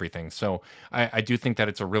in everything. So I do think that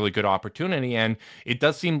it's a really good opportunity, and it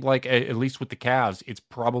does seem like, at least with the Cavs, it's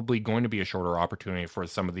probably going to be a shorter opportunity for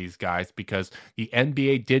some of these guys because the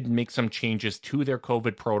NBA did make some changes to their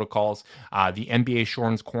COVID protocols. The NBA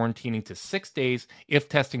shortens quarantining to 6 days if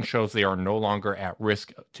testing shows they are no longer at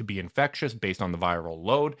risk to be infectious based on the viral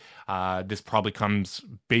load. This probably comes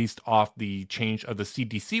based off the change of the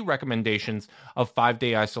CDC recommendations of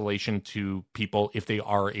 5-day isolation to people if they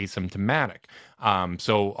are asymptomatic.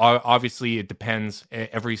 So obviously it depends.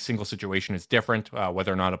 Every single situation is different.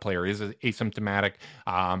 Whether or not a player is asymptomatic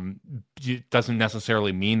it doesn't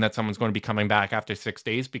necessarily mean that someone's going to be coming back after 6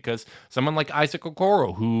 days, because someone like Isaac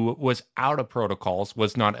Okoro, who was out of protocols,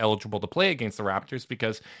 was not eligible to play against the Raptors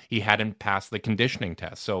because he hadn't passed the conditioning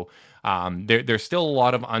test. So there's still a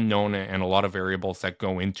lot of unknown and a lot of variables that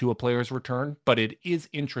go into a player's return, but it is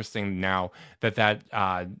interesting now that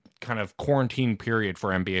kind of quarantine period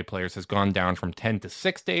for NBA players has gone down from 10 to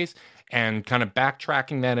 6 days, and kind of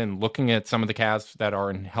backtracking that and looking at some of the Cavs that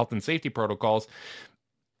are in health and safety protocols,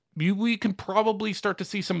 we can probably start to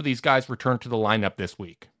see some of these guys return to the lineup this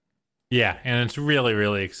week. Yeah, and it's really,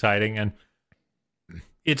 really exciting, and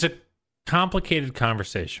it's a complicated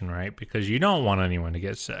conversation, right? Because you don't want anyone to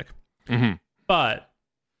get sick. Mm-hmm. But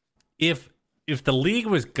if the league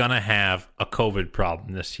was gonna have a COVID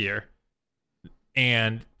problem this year,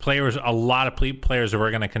 and a lot of players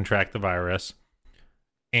were gonna contract the virus,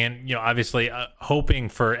 and obviously hoping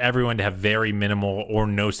for everyone to have very minimal or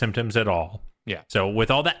no symptoms at all. Yeah. So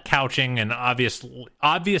with all that couching and obvious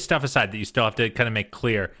stuff aside that you still have to kind of make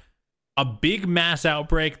clear, a big mass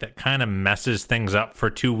outbreak that kind of messes things up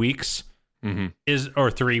for 2 weeks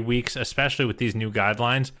or 3 weeks, especially with these new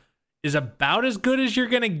guidelines, is about as good as you're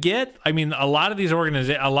going to get. I mean, a lot of these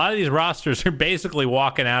rosters are basically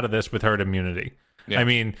walking out of this with herd immunity. Yeah. I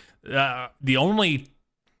mean, the only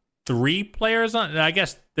 3 players I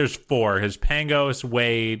guess there's 4, is Pangos,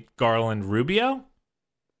 Wade, Garland, Rubio.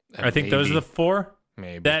 I think those are the 4.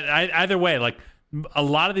 Maybe. That either way, like a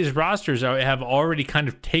lot of these rosters have already kind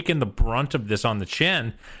of taken the brunt of this on the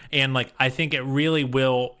chin, and like I think it really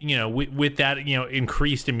will, with that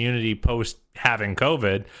increased immunity post having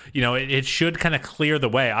COVID, it should kind of clear the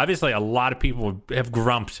way. Obviously, a lot of people have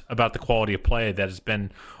grumped about the quality of play that has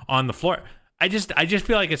been on the floor. I just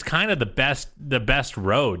feel like it's kind of the best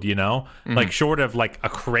road, like short of like a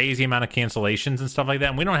crazy amount of cancellations and stuff like that.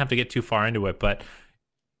 And we don't have to get too far into it, but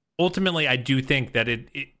ultimately, I do think that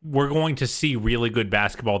we're going to see really good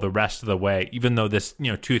basketball the rest of the way, even though this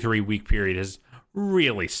 2-3 week period has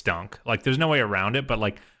really stunk. Like, there's no way around it. But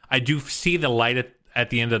like, I do see the light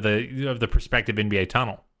at the end of the prospective NBA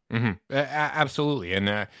tunnel. Mm-hmm. Absolutely,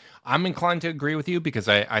 and I'm inclined to agree with you because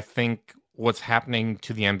I think what's happening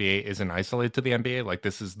to the NBA isn't isolated to the NBA. Like,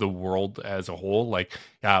 this is the world as a whole. Like,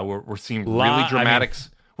 we're seeing really dramatic.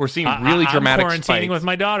 We're seeing really dramatic spikes. I'm quarantining with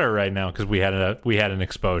my daughter right now because we had an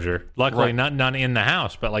exposure. Luckily, none in the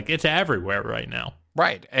house, but like it's everywhere right now.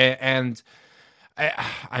 Right, and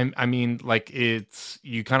I mean, like it's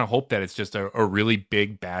you kind of hope that it's just a really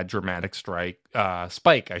big, bad, dramatic spike,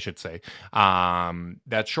 I should say,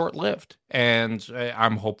 that's short-lived, and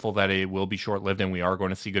I'm hopeful that it will be short-lived, and we are going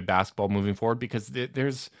to see good basketball moving forward because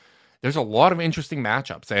there's a lot of interesting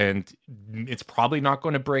matchups, and it's probably not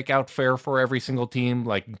going to break out fair for every single team,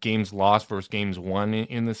 like games lost versus games won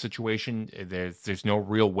in this situation. There's no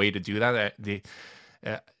real way to do that. The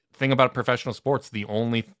thing about professional sports, the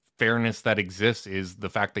only fairness that exists is the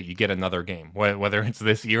fact that you get another game, whether it's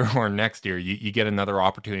this year or next year, you get another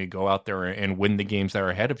opportunity to go out there and win the games that are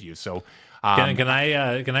ahead of you. So can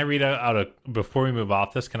I read out before we move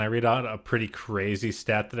off this, can I read out a pretty crazy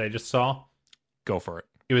stat that I just saw? Go for it.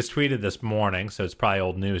 It was tweeted this morning, so it's probably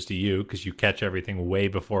old news to you because you catch everything way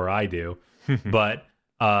before I do. But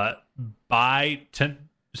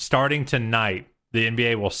starting tonight, the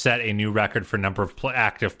NBA will set a new record for number of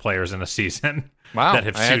active players in a season. Wow, that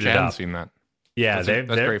have suited up. I haven't seen that. Yeah,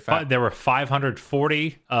 that's very fast. There were 540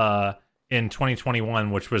 in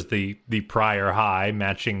 2021, which was the prior high,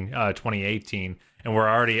 matching 2018, and we're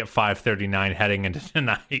already at 539 heading into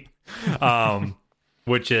tonight.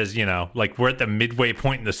 Which is, like we're at the midway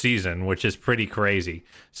point in the season, which is pretty crazy.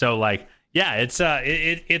 So like, Yeah,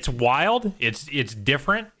 it's wild. It's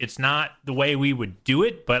different. It's not the way we would do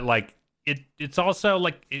it, but like it's also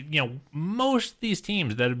like most of these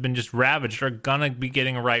teams that have been just ravaged are gonna be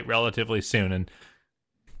getting right relatively soon. And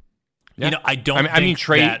I don't. I mean,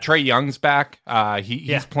 Trey Young's back.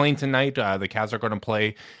 He's playing tonight. The Cavs are going to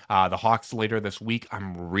play the Hawks later this week.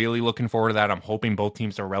 I'm really looking forward to that. I'm hoping both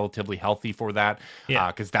teams are relatively healthy for that.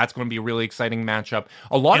 Because that's going to be a really exciting matchup.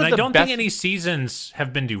 I don't think any seasons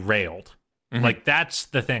have been derailed. Mm-hmm. Like that's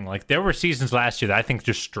the thing. Like there were seasons last year that I think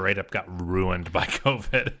just straight up got ruined by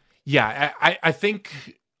COVID. Yeah, I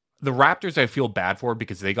think the Raptors I feel bad for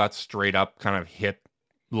because they got straight up kind of hit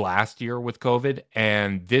last year with COVID,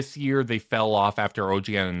 and this year they fell off after OG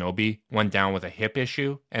Anunoby went down with a hip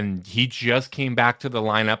issue, and he just came back to the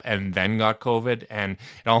lineup and then got COVID, and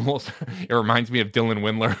it reminds me of Dylan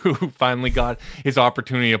Windler, who finally got his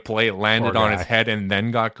opportunity to play, landed on his head, and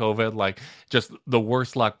then got COVID. Like just the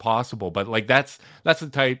worst luck possible. But like that's the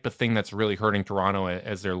type of thing that's really hurting Toronto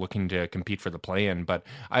as they're looking to compete for the play-in. But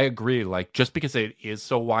I agree, like just because it is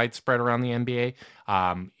so widespread around the NBA,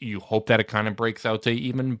 you hope that it kind of breaks out to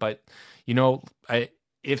even, but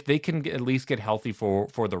if they can at least get healthy for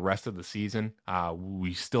the rest of the season,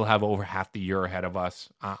 we still have over half the year ahead of us.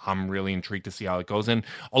 I'm really intrigued to see how it goes. And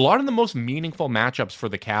a lot of the most meaningful matchups for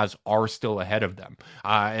the Cavs are still ahead of them.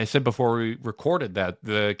 I said before we recorded that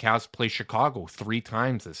the Cavs play Chicago 3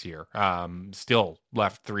 times this year, still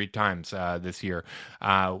left 3 times this year.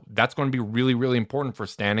 That's going to be really, really important for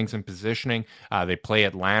standings and positioning. They play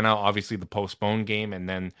Atlanta, obviously the postponed game, and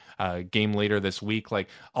then a game later this week. Like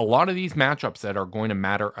a lot of these matchups that are going to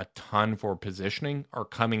matter a ton for positioning are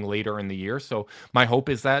coming later in the year. So my hope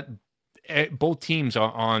is that both teams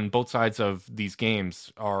on both sides of these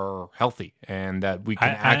games are healthy and that we can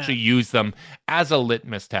actually use them as a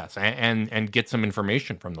litmus test and get some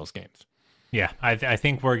information from those games. Yeah, I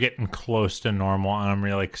think we're getting close to normal, and I'm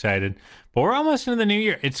really excited. But we're almost into the new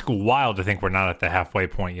year. It's wild to think we're not at the halfway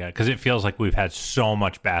point yet because it feels like we've had so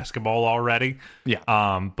much basketball already.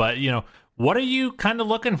 Yeah. But what are you kind of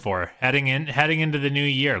looking for heading into the new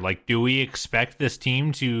year? Like, do we expect this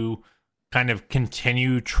team to kind of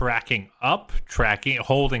continue holding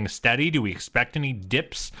steady? Do we expect any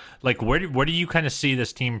dips? Like, where do you kind of see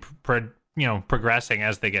this team, progressing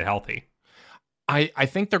as they get healthy? I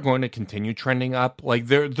think they're going to continue trending up. Like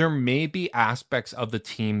there may be aspects of the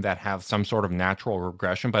team that have some sort of natural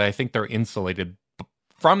regression, but I think they're insulated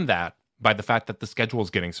from that by the fact that the schedule is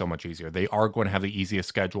getting so much easier. They are going to have the easiest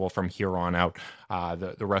schedule from here on out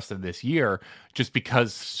the rest of this year, just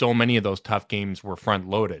because so many of those tough games were front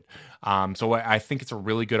loaded. So I think it's a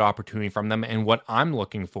really good opportunity from them. And what I'm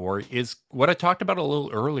looking for is what I talked about a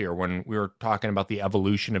little earlier when we were talking about the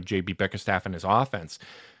evolution of JB Bickerstaff and his offense.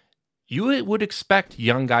 You would expect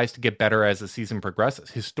young guys to get better as the season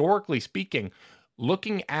progresses. Historically speaking,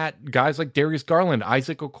 looking at guys like Darius Garland,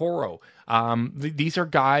 Isaac Okoro, these are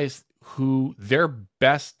guys who their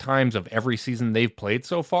best times of every season they've played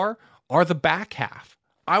so far are the back half.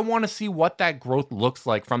 I want to see what that growth looks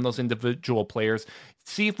like from those individual players,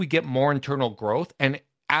 see if we get more internal growth, and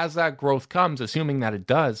as that growth comes, assuming that it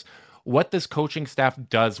does, what this coaching staff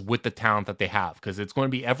does with the talent that they have, because it's going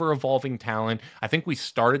to be ever-evolving talent. I think we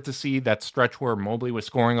started to see that stretch where Mobley was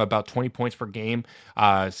scoring about 20 points per game,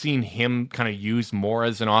 seeing him kind of used more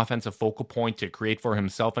as an offensive focal point to create for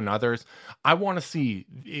himself and others. I want to see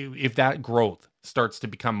if that growth starts to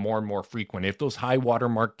become more and more frequent, if those high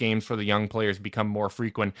watermark games for the young players become more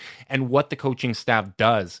frequent, and what the coaching staff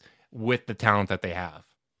does with the talent that they have.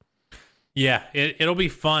 Yeah, it'll be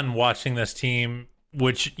fun watching this team,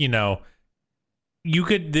 which, you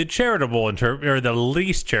could, the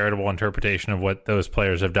least charitable interpretation of what those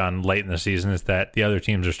players have done late in the season is that the other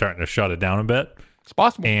teams are starting to shut it down a bit. It's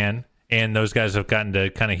possible. And those guys have gotten to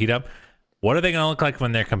kind of heat up. What are they going to look like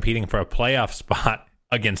when they're competing for a playoff spot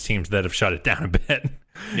against teams that have shut it down a bit?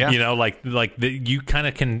 Yeah. You kind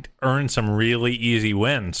of can earn some really easy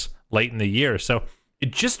wins late in the year. So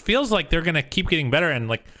it just feels like they're going to keep getting better. And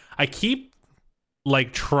I keep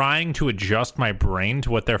trying to adjust my brain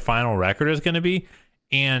to what their final record is going to be.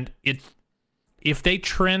 And if they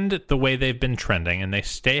trend the way they've been trending and they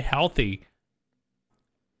stay healthy,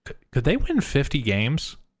 could they win 50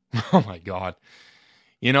 games? Oh my God.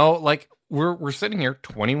 We're sitting here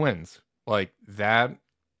 20 wins. Like that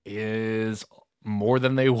is more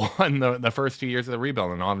than they won the first 2 years of the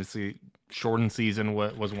rebuild. And obviously shortened season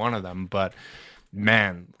was one of them, but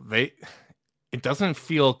man, it doesn't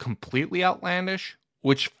feel completely outlandish,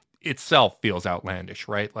 which itself feels outlandish,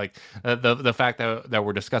 right? Like the fact that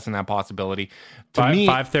we're discussing that possibility. To me,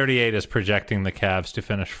 538 is projecting the Cavs to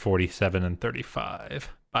finish 47-35,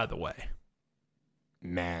 by the way.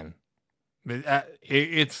 Man,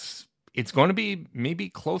 It's going to be maybe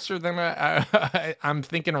closer than I'm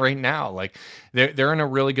thinking right now. Like they're in a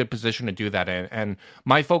really good position to do that, and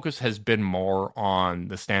my focus has been more on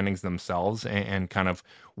the standings themselves and kind of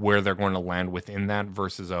where they're going to land within that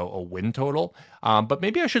versus a win total. But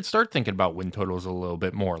maybe I should start thinking about win totals a little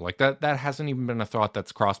bit more. Like that hasn't even been a thought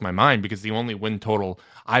that's crossed my mind, because the only win total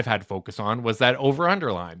I've had focus on was that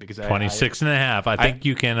over-under line, because 26.5. I think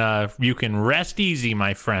you can rest easy,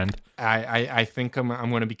 my friend. I think I'm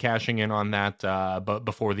going to be cashing in on that, but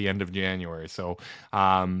before the end of January. So,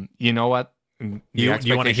 you know what? You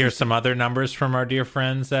want to hear some other numbers from our dear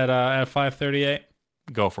friends at 538?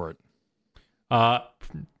 Go for it.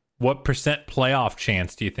 What percent playoff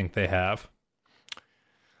chance do you think they have?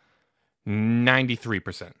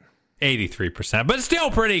 93%. 83%, but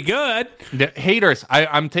still pretty good. The haters,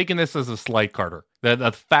 I'm taking this as a slight, Carter.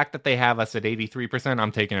 The fact that they have us at 83%,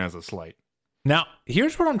 I'm taking it as a slight. Now,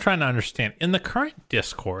 here's what I'm trying to understand. In the current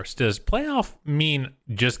discourse, does playoff mean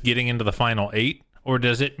just getting into the final 8, or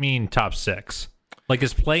does it mean top 6? Like,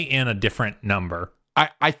 is play-in a different number?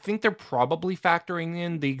 I think they're probably factoring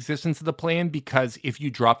in the existence of the play-in, because if you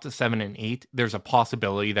drop to 7 and 8, there's a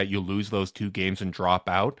possibility that you lose those 2 games and drop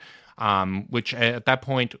out. Which at that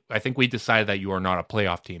point, I think we decided that you are not a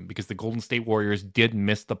playoff team, because the Golden State Warriors did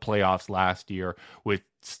miss the playoffs last year with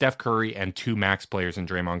Steph Curry and 2 max players in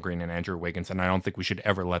Draymond Green and Andrew Wiggins, and I don't think we should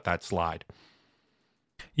ever let that slide.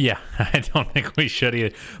 Yeah, I don't think we should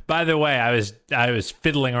either. By the way, I was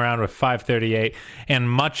fiddling around with 538, and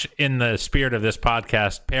much in the spirit of this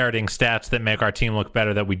podcast, parroting stats that make our team look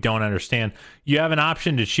better that we don't understand, you have an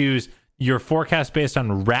option to choose your forecast based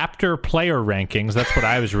on Raptor player rankings. That's what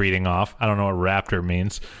I was reading off. I don't know what Raptor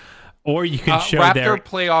means. Or you can show Raptor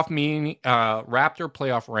playoff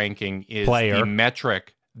ranking is the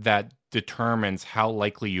metric that determines how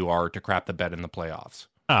likely you are to crap the bed in the playoffs.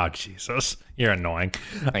 Oh, Jesus. You're annoying.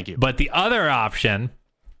 Thank you. But the other option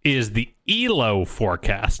is the ELO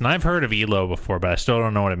forecast. And I've heard of ELO before, but I still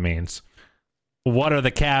don't know what it means. What are the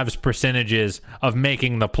Cavs' percentages of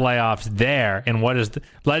making the playoffs there? And what is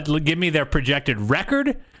give me their projected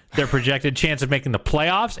record, their projected chance of making the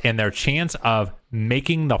playoffs, and their chance of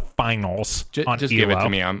making the finals on just ELO. Give it to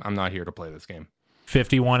me. I'm not here to play this game.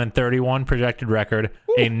 51-31 projected record,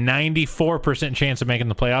 a 94% chance of making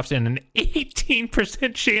the playoffs, and an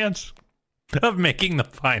 18% chance of making the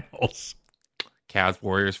finals. Cavs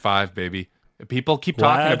Warriors 5, baby. People keep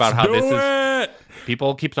talking about how this is.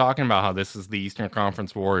 People keep talking about how this is the Eastern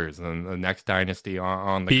Conference Warriors and the next dynasty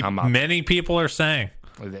on the come up. Many people are saying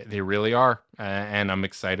they really are, and I'm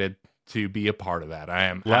excited to be a part of that. I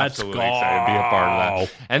am absolutely excited to be a part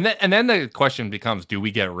of that. And then the question becomes: do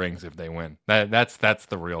we get rings if they win? That's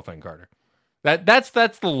the real thing, Carter. That's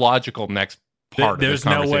the logical next part. There's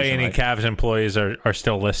no way any Cavs employees are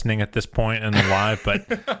still listening at this point in the live,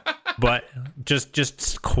 but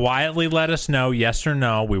just quietly let us know, yes or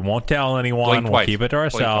no. We won't tell anyone. We'll keep it to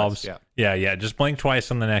ourselves. Yeah. Just blink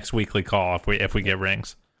twice on the next weekly call if we get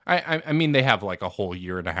rings. I mean, they have like a whole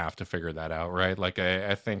year and a half to figure that out, right? Like,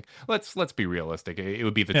 I think let's be realistic. It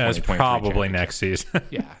would be the 2023 probably next season.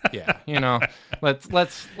 yeah. You know, let's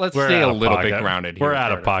stay a little bit grounded here. We're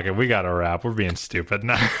out of pocket. We got to wrap. We're being stupid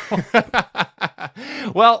now.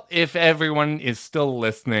 Well, if everyone is still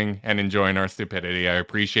listening and enjoying our stupidity, I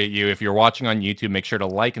appreciate you. If you're watching on YouTube, make sure to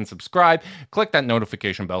like and subscribe. Click that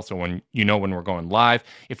notification bell so when we're going live.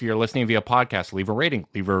 If you're listening via podcast, leave a rating,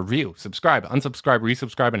 leave a review, subscribe, unsubscribe,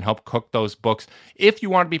 resubscribe, and help cook those books. If you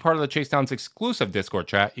want to be part of the Chase Downs exclusive Discord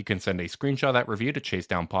chat, you can send a screenshot of that review to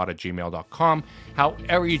chasedownpod@gmail.com.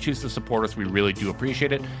 However you choose to support us, we really do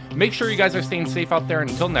appreciate it. Make sure you guys are staying safe out there. And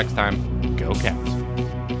until next time, go Cavs.